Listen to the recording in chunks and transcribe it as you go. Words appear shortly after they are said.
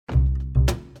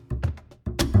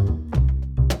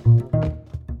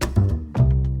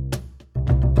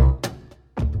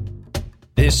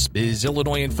This is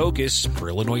Illinois in Focus for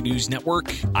Illinois News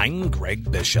Network. I'm Greg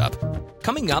Bishop.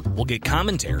 Coming up, we'll get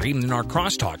commentary in our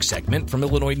Crosstalk segment from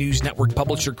Illinois News Network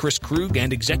publisher Chris Krug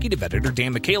and executive editor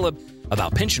Dan McCaleb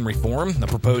about pension reform, the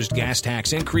proposed gas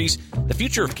tax increase, the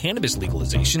future of cannabis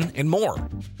legalization, and more.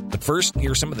 But first,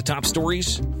 here are some of the top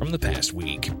stories from the past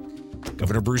week.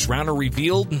 Governor Bruce Rauner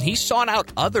revealed he sought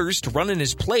out others to run in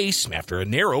his place after a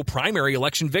narrow primary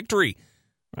election victory.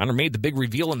 Rauner made the big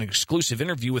reveal in an exclusive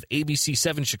interview with ABC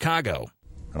 7 Chicago.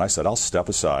 And I said, I'll step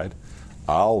aside.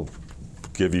 I'll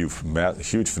give you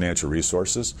huge financial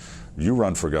resources. You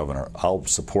run for governor. I'll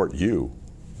support you.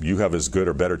 You have as good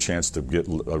or better chance to get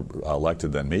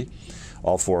elected than me.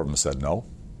 All four of them said no.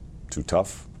 Too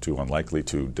tough, too unlikely,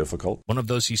 too difficult. One of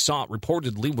those he sought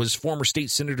reportedly was former state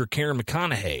senator Karen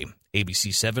McConaughey.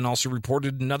 ABC 7 also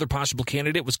reported another possible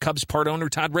candidate was Cubs part owner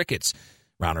Todd Ricketts.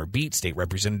 Rauner beat State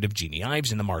Representative Jeannie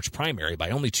Ives in the March primary by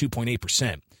only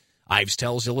 2.8%. Ives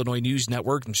tells Illinois News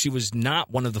Network she was not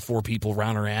one of the four people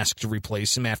Rauner asked to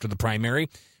replace him after the primary.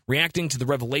 Reacting to the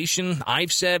revelation,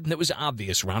 Ives said it was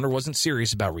obvious Rauner wasn't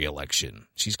serious about re-election.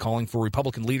 She's calling for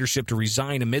Republican leadership to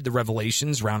resign amid the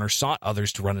revelations. Rauner sought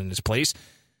others to run in his place.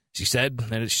 She said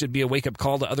that it should be a wake-up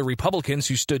call to other Republicans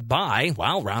who stood by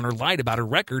while Rauner lied about her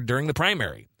record during the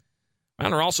primary.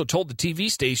 Rauner also told the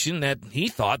TV station that he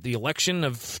thought the election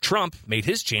of Trump made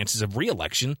his chances of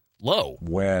re-election low.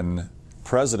 When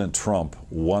President Trump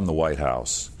won the White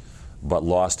House but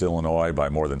lost Illinois by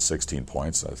more than 16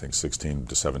 points, I think 16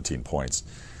 to 17 points,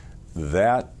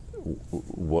 that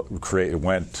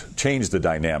changed the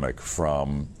dynamic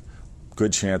from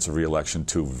good chance of re-election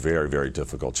to very, very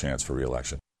difficult chance for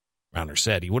re-election. Rauner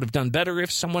said he would have done better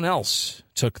if someone else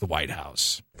took the White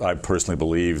House. I personally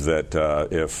believe that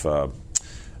if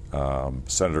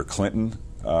Senator Clinton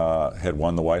had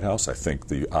won the White House, I think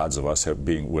the odds of us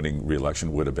winning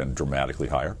re-election would have been dramatically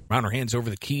higher. Rauner hands over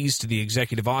the keys to the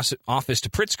executive office to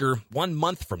Pritzker 1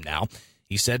 month from now.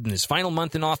 He said in his final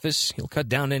month in office, he'll cut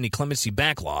down any clemency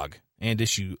backlog and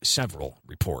issue several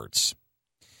reports.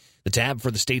 The tab for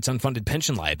the state's unfunded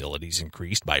pension liabilities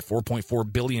increased by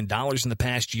 $4.4 billion in the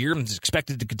past year and is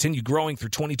expected to continue growing through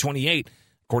 2028,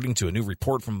 according to a new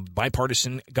report from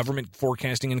Bipartisan Government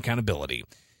Forecasting and Accountability.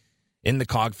 In the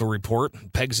COGFA report,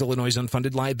 pegs Illinois'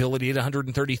 unfunded liability at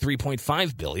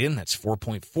 $133.5 billion. That's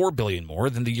 $4.4 billion more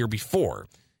than the year before.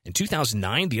 In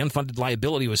 2009, the unfunded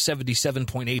liability was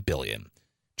 $77.8 billion.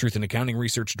 Truth in Accounting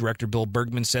Research Director Bill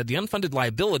Bergman said the unfunded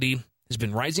liability has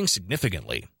been rising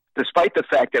significantly. Despite the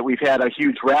fact that we've had a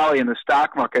huge rally in the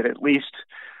stock market, at least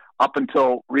up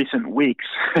until recent weeks,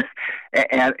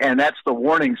 and that's the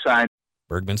warning sign.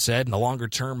 Bergman said a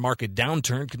longer-term market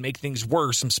downturn could make things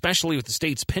worse, especially with the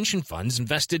state's pension funds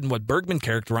invested in what Bergman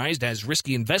characterized as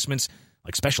risky investments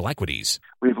like special equities.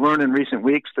 We've learned in recent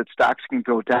weeks that stocks can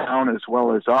go down as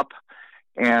well as up,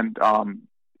 and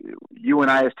you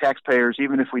and I as taxpayers,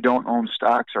 even if we don't own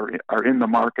stocks, are in the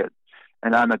market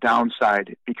and on the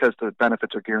downside because the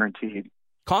benefits are guaranteed.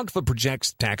 COGFA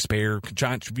projects taxpayer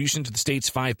contribution to the state's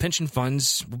 5 pension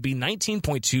funds will be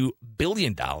 $19.2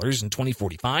 billion in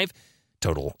 2045.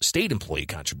 Total state employee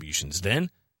contributions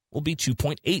then will be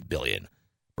 $2.8 billion.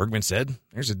 Bergman said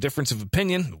there's a difference of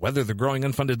opinion whether the growing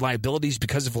unfunded liabilities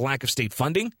because of a lack of state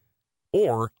funding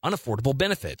or unaffordable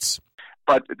benefits.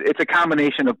 But it's a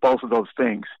combination of both of those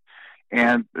things,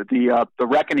 and the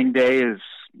reckoning day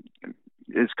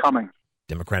is coming.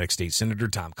 Democratic State Senator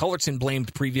Tom Cullerton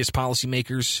blamed previous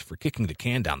policymakers for kicking the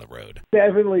can down the road.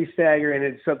 Definitely staggering.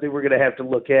 It's something we're going to have to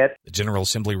look at. The General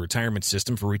Assembly retirement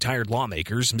system for retired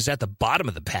lawmakers is at the bottom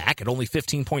of the pack at only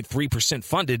 15.3%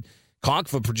 funded.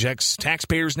 COGFA projects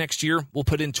taxpayers next year will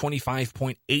put in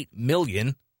 $25.8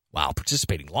 million, while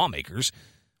participating lawmakers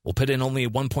will put in only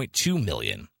 $1.2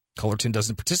 million. Cullerton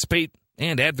doesn't participate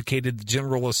and advocated the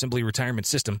General Assembly retirement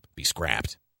system be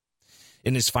scrapped.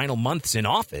 In his final months in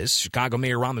office, Chicago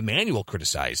Mayor Rahm Emanuel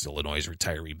criticized Illinois'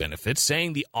 retiree benefits,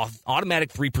 saying the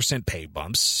automatic 3% pay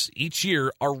bumps each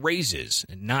year are raises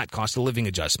and not cost-of-living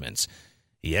adjustments.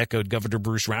 He echoed Governor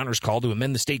Bruce Rauner's call to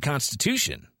amend the state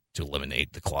constitution to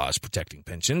eliminate the clause protecting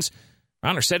pensions.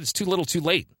 Rauner said it's too little too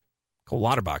late. Cole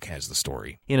Lauterbach has the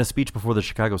story. In a speech before the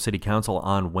Chicago City Council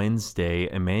on Wednesday,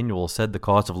 Emanuel said the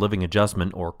cost of living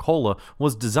adjustment, or COLA,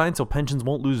 was designed so pensions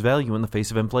won't lose value in the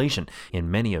face of inflation. In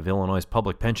many of Illinois'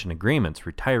 public pension agreements,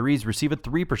 retirees receive a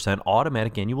 3%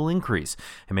 automatic annual increase.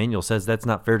 Emanuel says that's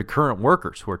not fair to current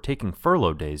workers who are taking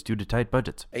furlough days due to tight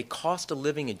budgets. A cost of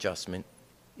living adjustment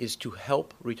is to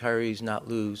help retirees not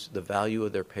lose the value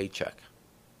of their paycheck,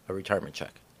 a retirement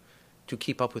check, to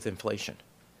keep up with inflation.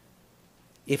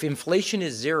 If inflation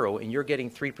is 0 and you're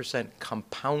getting 3%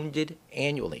 compounded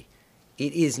annually,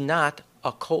 it is not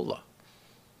a COLA.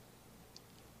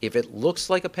 If it looks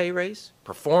like a pay raise,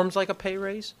 performs like a pay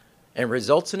raise, and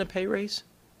results in a pay raise,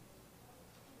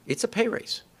 it's a pay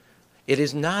raise. It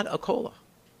is not a COLA,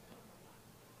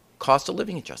 cost of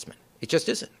living adjustment. It just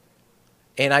isn't.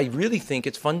 And I really think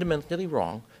it's fundamentally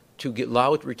wrong to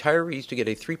allow retirees to get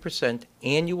a 3%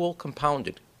 annual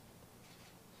compounded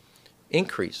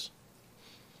increase,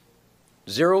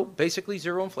 basically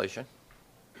zero inflation.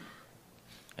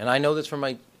 And I know this from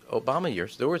my Obama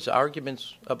years. There was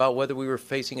arguments about whether we were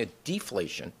facing a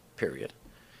deflation period.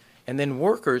 And then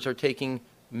workers are taking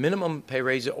minimum pay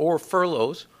raises or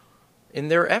furloughs in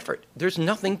their effort. There's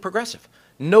nothing progressive.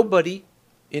 Nobody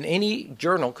in any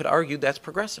journal could argue that's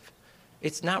progressive.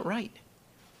 It's not right.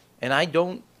 And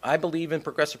I believe in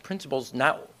progressive principles,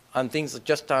 not on things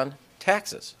just on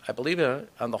taxes. I believe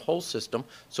on the whole system,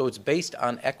 so it's based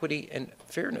on equity and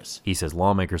fairness. He says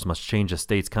lawmakers must change the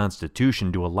state's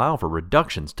constitution to allow for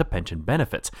reductions to pension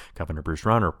benefits. Governor Bruce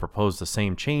Rauner proposed the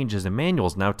same change as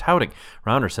Emanuel's now touting.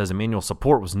 Rauner says Emanuel's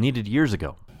support was needed years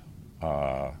ago.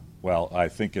 Well, I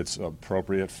think it's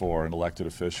appropriate for an elected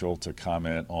official to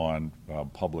comment on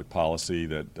public policy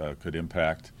that could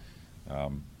impact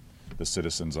the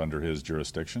citizens under his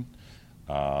jurisdiction.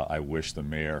 I wish the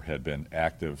mayor had been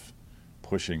active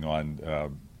pushing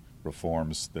on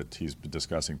reforms that he's been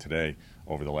discussing today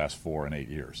over the last 4 and 8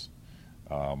 years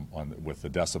with the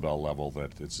decibel level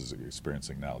that it's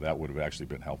experiencing now. That would have actually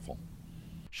been helpful.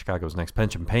 Chicago's next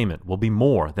pension payment will be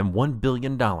more than $1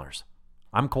 billion.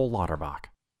 I'm Cole Lauterbach.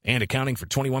 And accounting for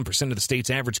 21% of the state's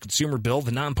average consumer bill,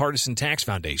 the Nonpartisan Tax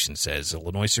Foundation says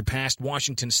Illinois surpassed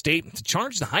Washington State to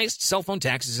charge the highest cell phone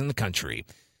taxes in the country.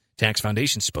 Tax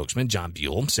Foundation spokesman John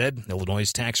Buell said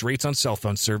Illinois' tax rates on cell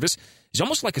phone service is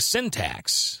almost like a sin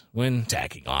tax. When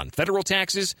tacking on federal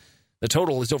taxes, the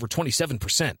total is over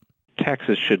 27%.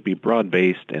 Taxes should be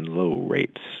broad-based and low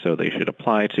rates, so they should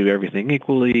apply to everything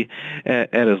equally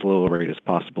at as low a rate as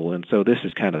possible. And so this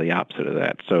is kind of the opposite of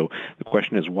that. So the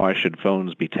question is, why should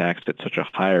phones be taxed at such a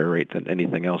higher rate than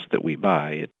anything else that we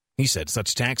buy? He said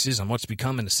such taxes on what's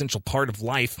become an essential part of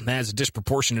life has a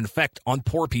disproportionate effect on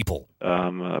poor people.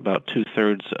 About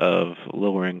 2/3 of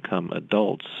lower-income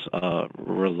adults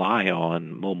rely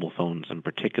on mobile phones in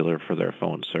particular for their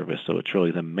phone service, so it's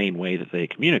really the main way that they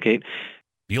communicate.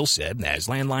 Buell said as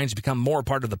landlines become more a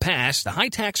part of the past, the high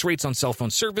tax rates on cell phone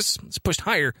service is pushed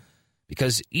higher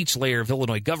because each layer of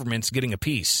Illinois government's getting a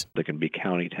piece. There can be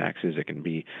county taxes, it can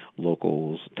be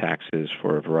local taxes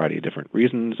for a variety of different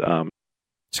reasons.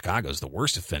 Chicago's the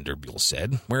worst offender, Buell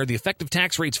said, where the effective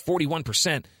tax rate's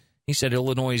 41%. He said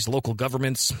Illinois' local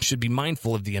governments should be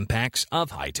mindful of the impacts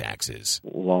of high taxes.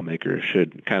 Lawmakers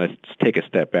should kind of take a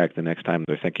step back the next time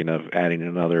they're thinking of adding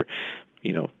another,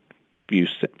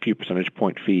 few percentage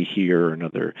point fee here, or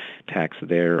another tax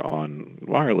there on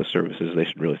wireless services. They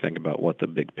should really think about what the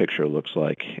big picture looks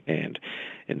like, and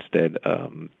instead,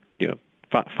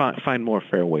 find more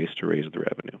fair ways to raise the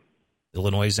revenue.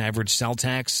 Illinois' average cell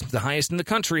tax, the highest in the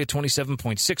country at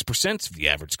 27.6% of the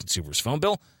average consumer's phone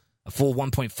bill, a full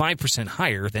 1.5%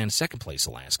 higher than second-place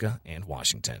Alaska and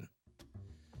Washington.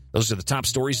 Those are the top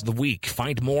stories of the week.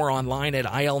 Find more online at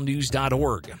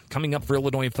ilnews.org. Coming up for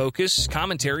Illinois in Focus,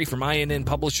 commentary from INN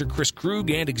publisher Chris Krug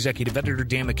and executive editor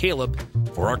Dan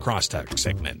McCaleb for our Crosstalk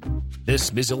segment.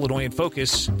 This is Illinois in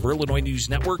Focus. For Illinois News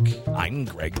Network, I'm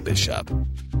Greg Bishop.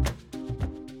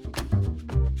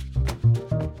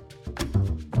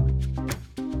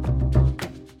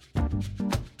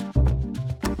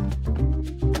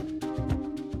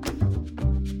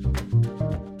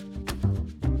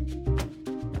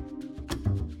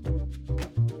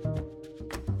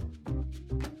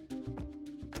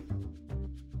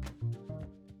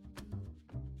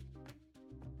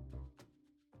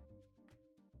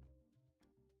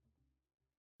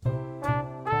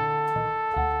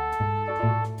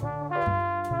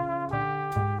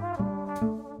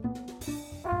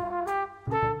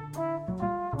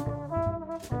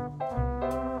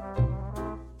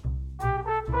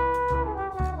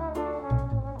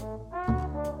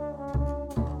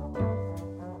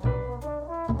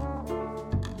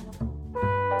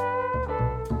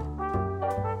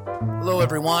 Hello,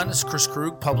 everyone. This is Chris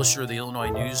Krug, publisher of the Illinois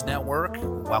News Network.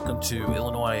 Welcome to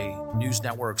Illinois News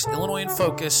Network's Illinois in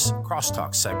Focus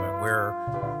Crosstalk segment,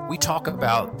 where we talk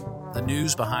about the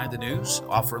news behind the news,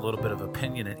 offer a little bit of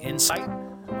opinion and insight.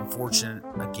 I'm fortunate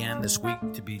again this week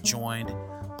to be joined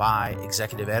by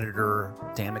executive editor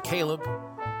Dan McCaleb.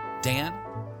 Dan,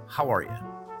 how are you?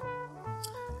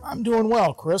 I'm doing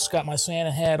well, Chris. Got my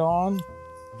Santa hat on,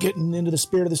 getting into the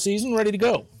spirit of the season, ready to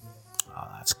go. Oh,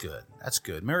 that's good. That's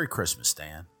good. Merry Christmas,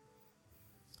 Dan.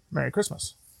 Merry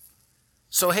Christmas.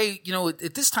 So, hey,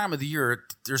 at this time of the year,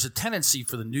 there's a tendency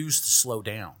for the news to slow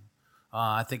down.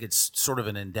 I think it's sort of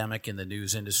an endemic in the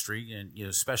news industry, and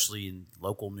especially in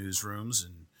local newsrooms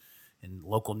and in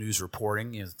local news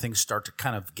reporting. Things start to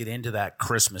kind of get into that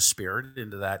Christmas spirit,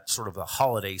 into that sort of a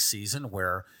holiday season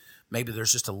where maybe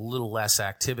there's just a little less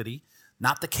activity.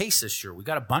 Not the case this year. We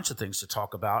got a bunch of things to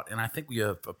talk about, and I think we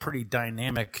have a pretty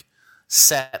dynamic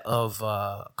set of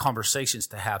conversations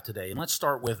to have today. And let's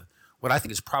start with what I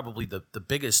think is probably the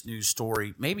biggest news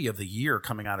story, maybe of the year,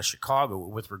 coming out of Chicago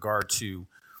with regard to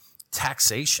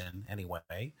taxation,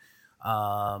 anyway,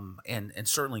 and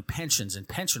certainly pensions and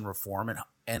pension reform.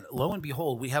 And lo and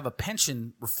behold, we have a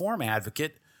pension reform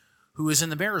advocate who is in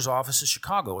the mayor's office of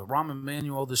Chicago. Rahm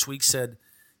Emanuel this week said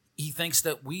he thinks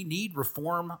that we need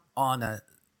reform on a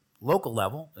local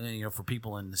level, for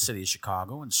people in the city of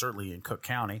Chicago and certainly in Cook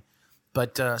County,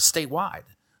 but statewide.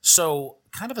 So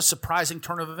kind of a surprising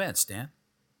turn of events, Dan.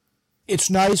 It's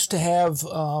nice to have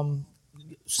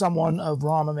someone of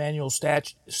Rahm Emanuel's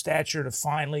stature to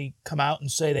finally come out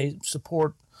and say they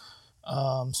support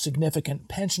significant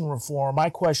pension reform. My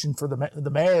question for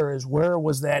the mayor is, where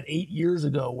was that 8 years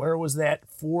ago? Where was that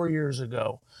 4 years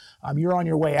ago? You're on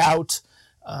your way out.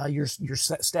 Your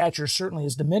stature certainly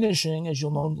is diminishing as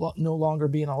you'll no longer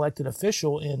be an elected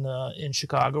official in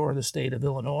Chicago or the state of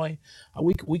Illinois.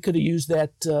 We could have used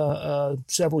that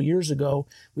several years ago.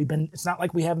 It's not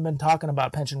like we haven't been talking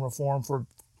about pension reform for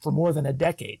more than a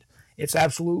decade. It's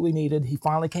absolutely needed. He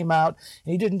finally came out,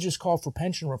 and he didn't just call for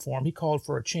pension reform. He called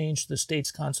for a change to the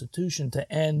state's constitution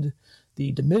to end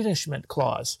the diminishment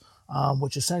clause,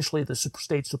 which essentially the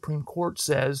state Supreme Court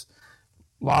says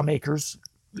lawmakers,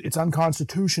 it's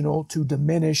unconstitutional to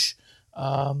diminish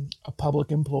a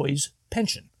public employee's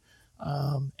pension.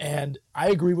 And I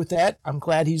agree with that. I'm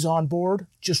glad he's on board.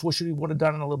 Just wish he would have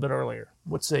done it a little bit earlier.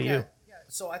 What say you? Yeah.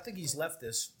 So I think he's left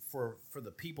this for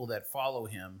the people that follow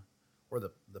him, or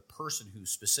the person who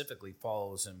specifically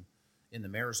follows him in the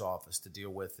mayor's office to deal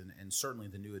with, and certainly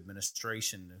the new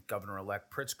administration,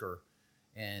 Governor-elect Pritzker,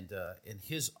 and in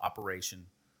his operation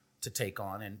to take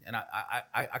on. And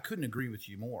I couldn't agree with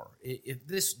you more. If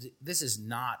this is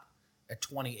not a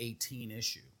 2018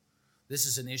 issue. This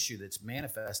is an issue that's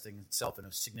manifesting itself in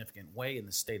a significant way in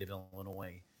the state of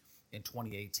Illinois in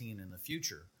 2018 and the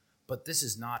future. But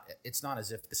it's not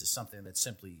as if this is something that's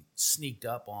simply sneaked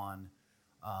up on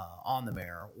the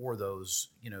mayor or those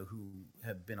who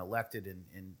have been elected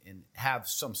and have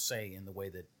some say in the way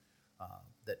that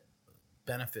that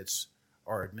benefits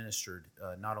are administered,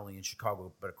 not only in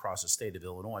Chicago but across the state of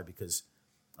Illinois, because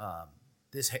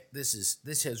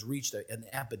this has reached an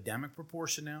epidemic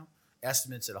proportion now.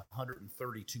 Estimates at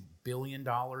 $132 billion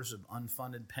of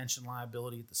unfunded pension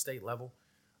liability at the state level.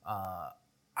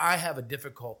 I have a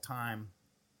difficult time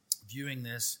viewing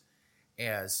this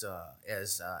as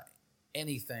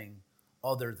anything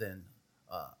other than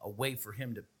a way for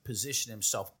him to position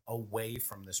himself away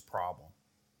from this problem.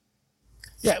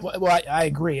 Yeah, well, I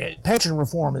agree. Pension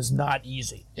reform is not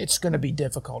easy. It's going to be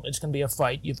difficult. It's going to be a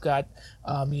fight. You've got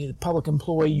the public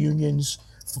employee unions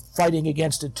fighting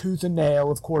against it tooth and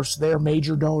nail. Of course, they're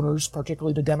major donors,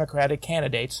 particularly the Democratic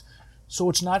candidates. So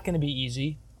it's not going to be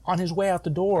easy. On his way out the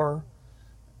door,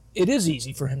 it is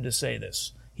easy for him to say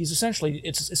this. It's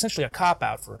essentially a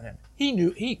cop-out for him.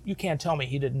 You can't tell me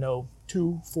he didn't know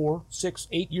 2, 4, 6,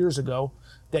 8 years ago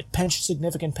that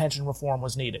significant pension reform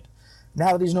was needed.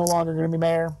 Now that he's no longer going to be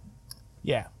mayor,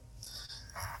 yeah.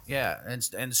 Yeah,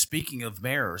 and speaking of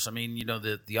mayors, I mean,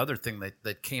 the other thing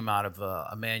that came out of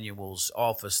Emanuel's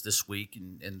office this week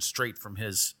and straight from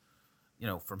his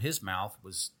mouth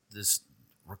was this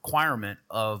requirement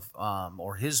of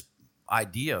or his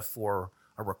idea for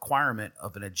a requirement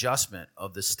of an adjustment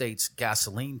of the state's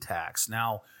gasoline tax.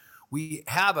 Now, we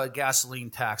have a gasoline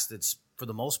tax that's, for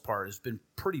the most part, has been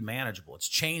pretty manageable. It's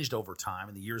changed over time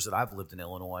in the years that I've lived in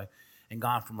Illinois and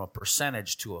gone from a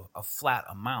percentage to a flat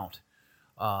amount.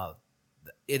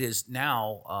 It is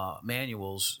now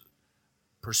Emanuel's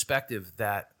perspective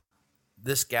that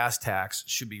this gas tax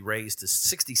should be raised to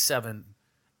 67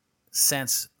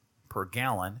 cents per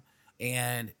gallon.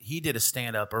 And he did a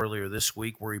stand-up earlier this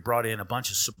week where he brought in a bunch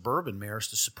of suburban mayors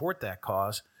to support that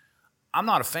cause. I'm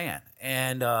not a fan.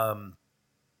 And I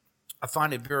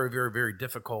find it very, very, very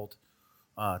difficult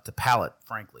to palate,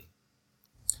 frankly.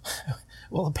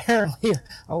 Well, apparently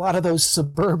a lot of those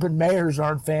suburban mayors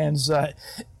aren't fans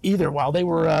either. While they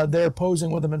were there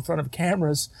posing with him in front of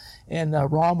cameras, and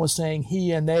Rahm was saying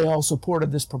he and they all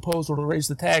supported this proposal to raise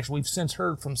the tax, we've since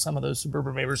heard from some of those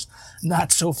suburban mayors,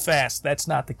 not so fast. That's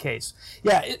not the case.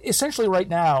 Yeah, essentially right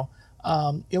now,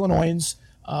 Illinoisans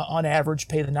on average,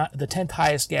 pay the 10th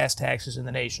highest gas taxes in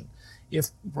the nation. If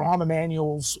Rahm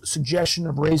Emanuel's suggestion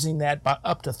of raising that by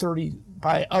up to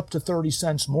 30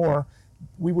 cents more,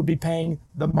 we would be paying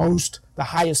the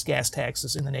highest gas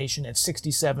taxes in the nation at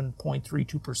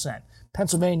 67.32%.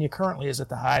 Pennsylvania currently is at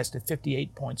the highest at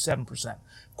 58.7%.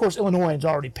 Of course, Illinoisans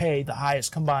already pay the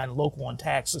highest combined local and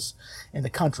taxes in the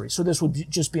country, so this would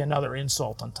just be another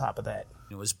insult on top of that.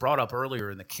 It was brought up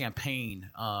earlier in the campaign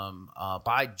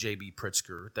by J.B.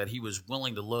 Pritzker that he was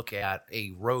willing to look at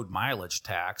a road mileage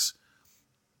tax.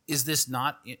 Is this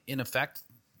not, in effect,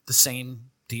 the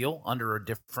same deal under a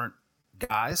different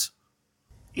guise?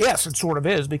 Yes, it sort of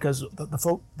is, because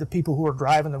the people who are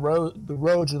driving the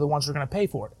roads are the ones who are going to pay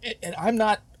for it. And I'm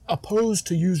not opposed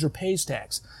to user pays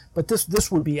tax, but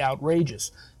this would be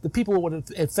outrageous. The people it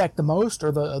would affect the most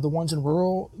are the ones in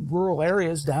rural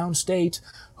areas downstate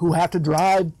who have to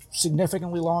drive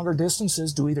significantly longer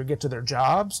distances to either get to their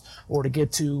jobs or to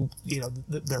get to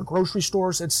their grocery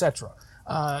stores, etc.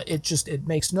 It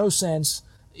makes no sense.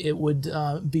 It would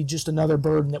be just another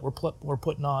burden that we're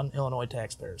putting on Illinois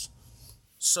taxpayers.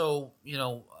 So,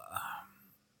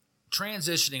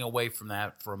 transitioning away from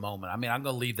that for a moment, I mean, I'm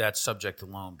going to leave that subject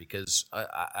alone because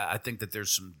I think that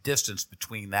there's some distance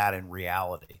between that and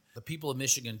reality. The people of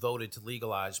Michigan voted to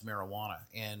legalize marijuana,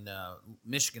 and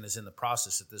Michigan is in the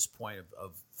process at this point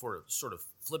of sort of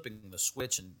flipping the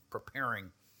switch and preparing,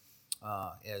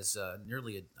 as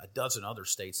nearly a dozen other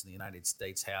states in the United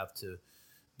States have, to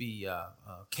be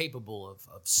capable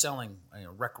of selling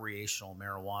recreational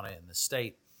marijuana in the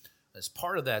state. As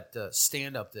part of that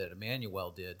stand-up that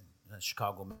Emanuel did,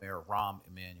 Chicago Mayor Rahm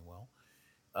Emanuel,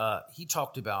 he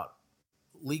talked about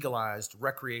legalized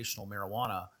recreational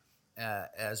marijuana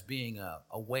as being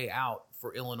a way out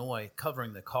for Illinois,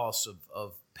 covering the costs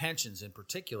of pensions in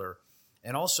particular,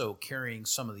 and also carrying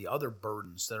some of the other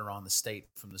burdens that are on the state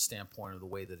from the standpoint of the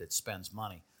way that it spends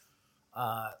money.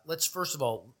 Let's first of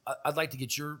all, I'd like to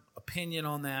get your opinion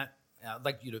on that. I'd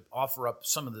like you to offer up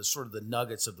some of the sort of the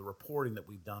nuggets of the reporting that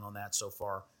we've done on that so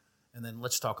far. And then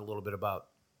let's talk a little bit about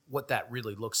what that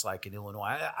really looks like in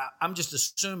Illinois. I'm just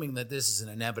assuming that this is an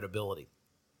inevitability,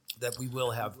 that we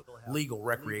will have legal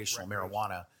recreational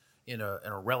marijuana in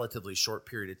a relatively short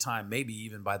period of time, maybe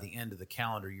even by the end of the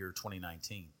calendar year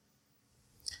 2019.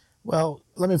 Well,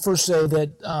 let me first say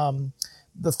that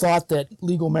the thought that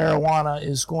legal marijuana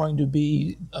is going to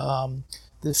be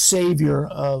the savior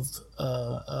of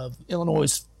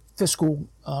Illinois' fiscal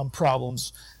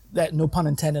problems, that, no pun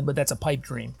intended, but that's a pipe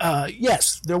dream.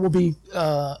 Yes, there will be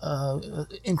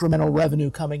incremental revenue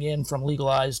coming in from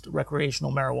legalized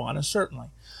recreational marijuana, certainly.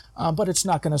 But it's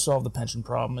not going to solve the pension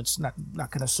problem. It's not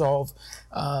going to solve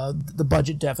the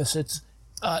budget deficits.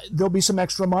 There'll be some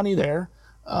extra money there.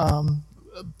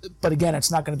 But again, it's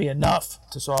not going to be enough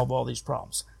to solve all these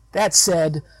problems. That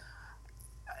said,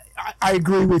 I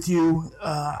agree with you.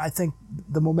 I think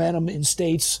the momentum in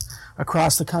states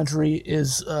across the country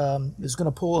is going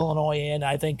to pull Illinois in.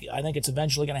 I think it's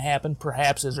eventually going to happen,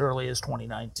 perhaps as early as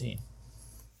 2019.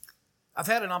 I've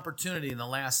had an opportunity in the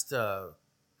last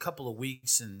couple of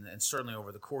weeks and certainly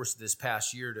over the course of this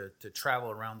past year to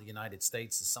travel around the United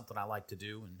States. Is something I like to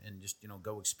do, and just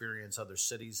go experience other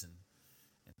cities and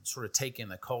sort of take in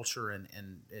the culture. And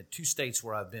two states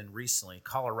where I've been recently,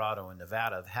 Colorado and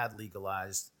Nevada, have had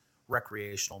legalized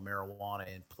recreational marijuana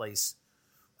in place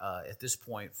at this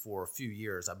point for a few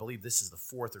years. I believe this is the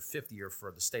fourth or fifth year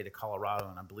for the state of Colorado,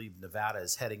 and I believe Nevada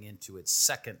is heading into its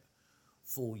second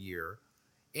full year.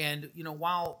 And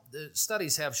while the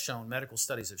studies have shown, medical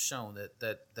studies have shown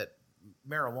that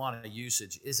marijuana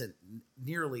usage isn't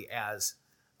nearly as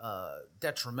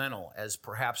detrimental as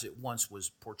perhaps it once was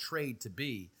portrayed to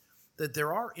be, that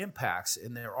there are impacts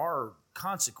and there are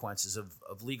consequences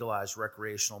of legalized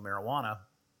recreational marijuana.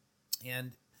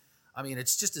 And I mean,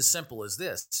 it's just as simple as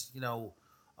this.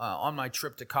 On my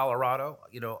trip to Colorado,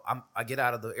 I get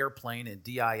out of the airplane in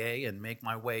DIA and make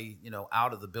my way,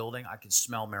 out of the building. I can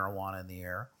smell marijuana in the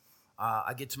air.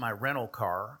 I get to my rental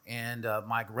car, and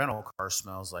my rental car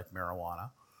smells like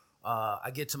marijuana. I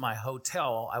get to my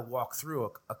hotel. I walk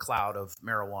through a cloud of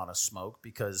marijuana smoke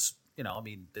because,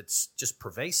 it's just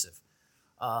pervasive.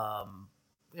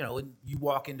 And you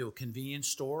walk into a convenience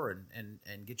store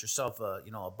and get yourself a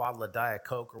bottle of Diet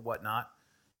Coke or whatnot.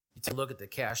 You take a look at the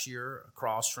cashier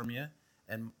across from you,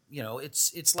 and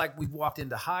it's like we've walked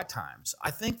into high times.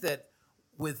 I think that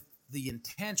with the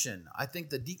intention,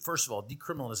 first of all,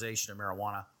 decriminalization of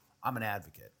marijuana, I'm an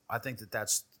advocate. I think that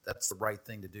that's the right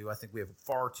thing to do. I think we have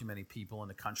far too many people in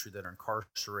the country that are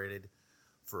incarcerated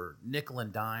for nickel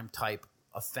and dime type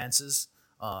offenses.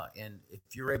 And if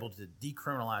you're able to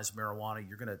decriminalize marijuana,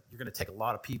 you're gonna take a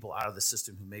lot of people out of the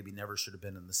system who maybe never should have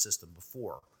been in the system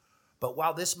before. But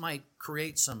while this might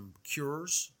create some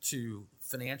cures to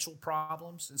financial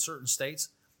problems in certain states,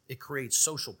 it creates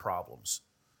social problems.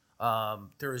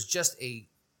 There is just a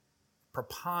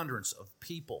preponderance of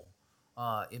people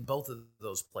in both of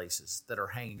those places that are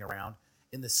hanging around.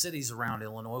 In the cities around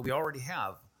Illinois, we already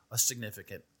have a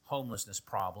significant homelessness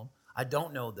problem. I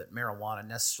don't know that marijuana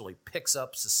necessarily picks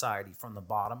up society from the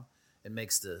bottom and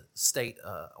makes the state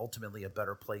ultimately a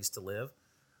better place to live.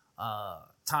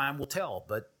 Time will tell,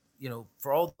 but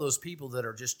for all those people that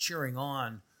are just cheering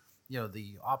on,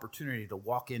 the opportunity to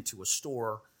walk into a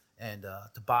store and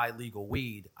to buy legal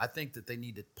weed, I think that they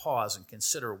need to pause and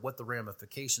consider what the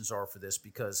ramifications are for this,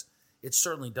 because it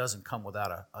certainly doesn't come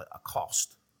without a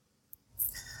cost.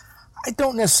 I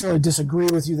don't necessarily disagree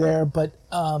with you there, but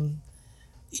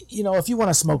if you want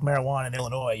to smoke marijuana in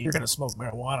Illinois, you're going to smoke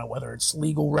marijuana whether it's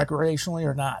legal recreationally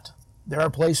or not. There are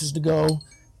places to go,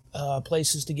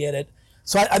 places to get it.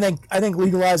 So I think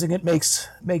legalizing it makes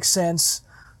sense.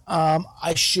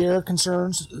 I share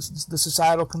concerns, the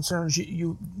societal concerns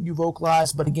you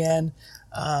vocalized, but again,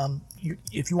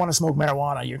 if you want to smoke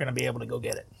marijuana, you're going to be able to go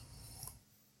get it.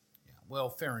 Yeah, well,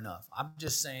 fair enough. I'm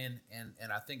just saying,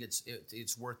 and I think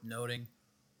it's worth noting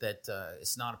that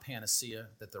it's not a panacea,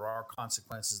 that there are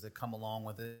consequences that come along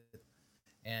with it.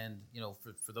 And,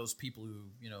 for those people who,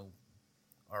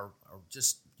 are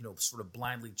just, sort of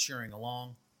blindly cheering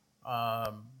along, I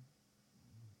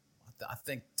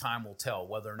think time will tell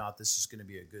whether or not this is going to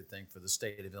be a good thing for the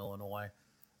state of Illinois,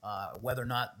 whether or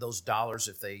not those dollars,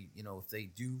 if they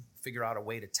do figure out a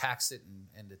way to tax it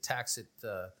and to tax it,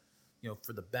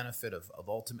 for the benefit of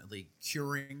ultimately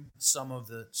curing some of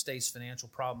the state's financial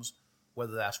problems,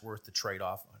 whether that's worth the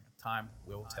trade-off, time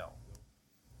will tell.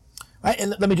 Right,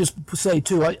 and let me just say,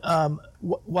 too,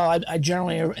 while I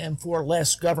generally am for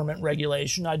less government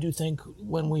regulation, I do think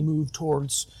when we move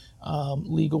towards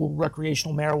legal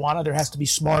recreational marijuana, there has to be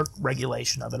smart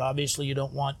regulation of it. Obviously, you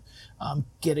don't want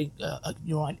getting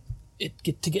it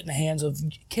to get in the hands of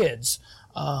kids.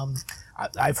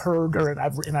 I've heard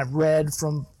I've read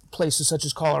from places such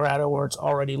as Colorado where it's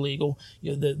already legal.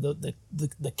 The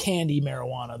candy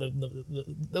marijuana,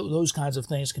 those kinds of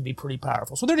things can be pretty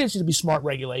powerful. So there needs to be smart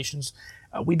regulations.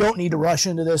 We don't need to rush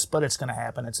into this, but it's going to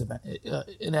happen. It's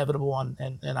inevitable,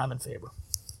 and I'm in favor.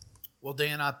 Well,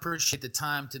 Dan, I appreciate the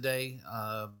time today.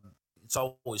 It's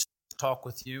always talk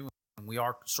with you. And we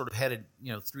are sort of headed,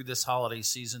 through this holiday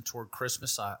season toward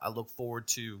Christmas. I look forward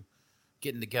to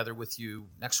getting together with you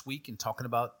next week and talking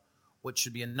about what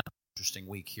should be another interesting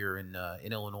week here in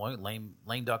Illinois.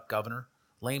 Lame duck governor,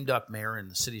 lame duck mayor in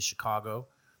the city of Chicago.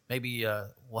 Maybe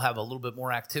we'll have a little bit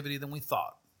more activity than we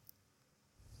thought.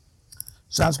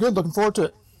 Sounds good. Looking forward to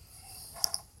it.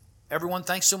 Everyone,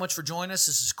 thanks so much for joining us.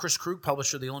 This is Chris Krug,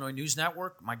 publisher of the Illinois News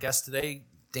Network. My guest today,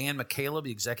 Dan McCaleb,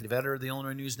 the executive editor of the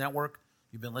Illinois News Network.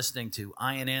 You've been listening to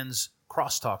INN's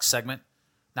Crosstalk segment.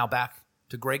 Now back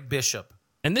to Greg Bishop.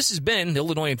 And this has been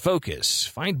Illinois in Focus.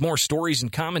 Find more stories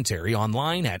and commentary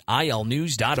online at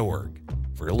ilnews.org.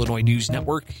 For Illinois News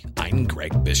Network, I'm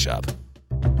Greg Bishop.